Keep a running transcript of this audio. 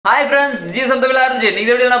Hi friends, y17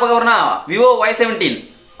 நீங்க வீடியோல என்ன பார்க்க போறோம்னா Vivo y17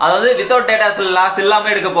 அதாவது without data loss இல்லாம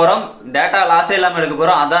எடுக்க போறோம் data loss இல்லாம எடுக்க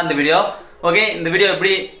போறோம் அதான் இந்த வீடியோ ஓகே இந்த வீடியோ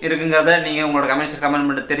எப்படி இருக்குங்கறத நீங்க உங்களோட கமெண்ட்ஸ் கமெண்ட்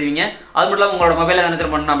பண்ணி தெரிவிங்க அது மட்டும் இல்லாம உங்களோட மொபைல்ல என்ன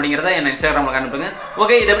பண்ணனும் அப்படிங்கறத என்ன Instagramல அனுப்புங்க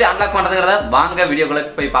ஓகே இத எப்படி அன்லாக் பண்றதுங்கறத வாங்க வீடியோக்குள்ள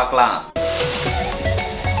போய் பார்க்கலாம்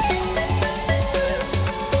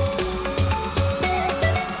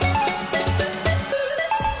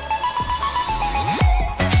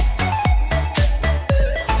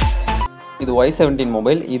இது y17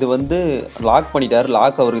 மொபைல் இது வந்து லாக் பண்ணிட்டார்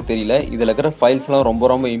லாக் அவருக்கு தெரியல இதுல இருக்கிற ஃபைல்ஸ்லாம்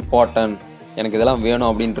ரொம்ப இம்பார்ட்டன்ட் எனக்கு இதெல்லாம் வேணும்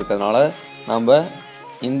அப்படினு இருக்கறதுனால நாம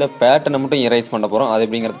இந்த பேட்டர்னை மட்டும் எரேஸ் பண்ண போறோம் அது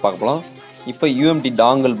எப்படிங்கறது பார்க்க போறோம் இப்போ UMD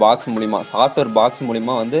dongle பாக்ஸ் மூலமா சாஃப்ட்வேர் பாக்ஸ்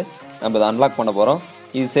மூலமா வந்து நம்ம இத அன்லாக் பண்ண போறோம்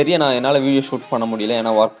இது சரியா நான் என்னால வீடியோ ஷூட் பண்ண முடியல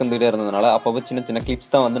ஏனா வர்க் வந்துட்டே இருந்ததனால அப்பப்ப சின்ன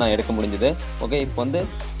கிளிப்ஸ் தான் வந்து நான் எடுக்க முடிஞ்சது ஓகே இப்போ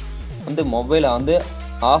வந்து மொபைலை வந்து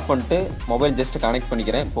ஆஃப் பண்ணிட்டு மொபைல் ஜஸ்ட் கனெக்ட்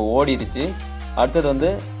பண்ணிக்கிறேன் இப்போ ஓடிடுச்சு அடுத்து வந்து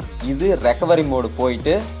இது ரெக்கவரி மோட்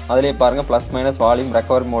போயிட்டு அதிலே பாருங்க plus minus volume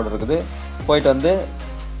recovery mode இருக்குது போயிட்டு வந்து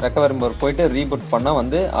ரெக்கவரி மோட் போயிட்டு ரீபூட் பண்ணா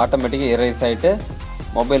வந்து ஆட்டோமேட்டிக்கா எரேஸ் ஆயிட்டு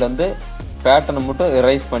மொபைல் வந்து பேட்டர்னை மட்டும்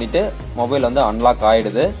எரேஸ் பண்ணிட்டு மொபைல் வந்து அன்லாக்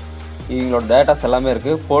ஆயிடுது இவங்களோட டேட்டாஸ் எல்லாமே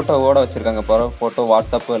இருக்கு போட்டோவோட வச்சிருக்காங்க பாரு போட்டோ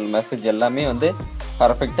வாட்ஸ்அப் மெசேஜ் எல்லாமே வந்து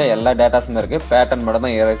பர்ஃபெக்ட்டா எல்லா டேட்டாஸுமே இருக்கு பேட்டர்ன் மட்டும்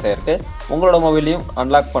தான் எரேஸ் ஆயிருக்கு உங்களோட மொபைலையும்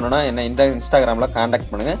அன்லாக் பண்ணனும்னா என்ன இன்ஸ்டாகிராம்ல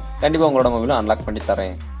கான்டாக்ட் பண்ணுங்க கண்டிப்பா உங்களோட மொபைலும் அன்லாக் பண்ணி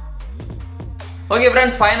தரேன் Okay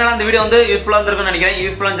friends, finally இந்த வீடியோ வந்து யூஸ்ஃபுல்லா இருந்திருக்கும்னு நினைக்கிறேன்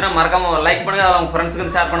யூஸ்ஃபுல்லா இருந்துச்சுனா மறக்காம லைக் பண்ணுங்க அதல உங்க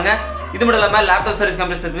ஃப்ரெண்ட்ஸ்க்கு ஷேர் பண்ணுங்க இது மட்டும் இல்லாம லேப்டாப் சர்வீஸ்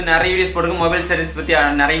கம்பெனிஸ் பத்தி நிறைய வீடியோஸ் போட்டுருக்கோம் மொபைல் சர்வீஸ் பத்தி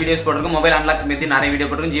நிறைய வீடியோஸ் போட்டுருக்கோம் மொபைல் அன்லாக் பத்தி நிறைய வீடியோ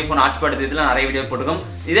போட்டுருக்கோம் ஜிபோன் ஹாட்ஸ்பாட் பத்தில நிறைய வீடியோ போட்டுருக்கோம்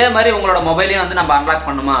இதே மாதிரி உங்களோட மொபைலையும் வந்து நம்ம அன்லாக்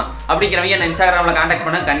பண்ணுமா அப்படிங்கறவங்க என்ன Instagramல கான்டாக்ட்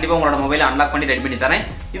பண்ணுங்க கண்டிப்பா உங்களோட மொபைலை அன்லாக் பண்ணி ரெடி பண்ணி தரேன்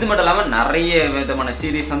இது மட்டும் இல்லாம நிறைய விதமான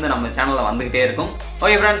சீரிஸ் வந்து நம்ம சேனல்ல வந்துட்டே இருக்கும்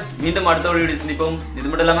ஓகே फ्रेंड्स மீண்டும் அடுத்த ஒரு வீடியோ சந்திப்போம் இது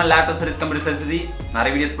மட்டும் இல்லாம லேப்டாப் சர்வீஸ் கம்பெனிஸ் பத்தி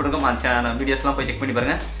நிறைய வீடியோஸ் போட்டுருக்கோம் அந்த சேனல் வீடியோஸ்லாம் போய் செக் பண்ணி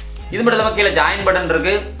பாருங்க இது மட்டும் இல்லாம கீழ ஜாயின் பட்டன்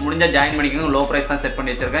இருக்கு முடிஞ்சா ஜாயின் பண்ணிக்கோங்க லோ பிரைஸ் தான் செட்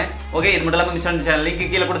பண்ணி வச்சிருக்கேன் ஓகே இது மட்டும் இல்லாம MrArunvijay சேனல் லிங்க்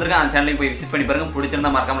கீழ கொடுத்திருக்கேன் அந்த சேனலையும் போய் விசிட் பண்ணி பாருங்க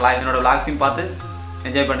பிடிச்சிருந்தா மறக்காம என்னோட vlogsையும் பார்த்து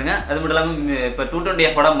என்ஜாய் பண்ணுங்க அது மட்டும் இல்லாம இப்ப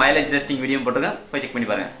 220F ஓட மைலேஜ் டெஸ்டிங் வீடியோ போட்டுருக்கேன் போய் செக் பண்ணி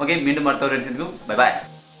பாருங்க ஓகே மீண்டும் அடுத்த ஒரு வீடியோல சந்திப்போம் பை பை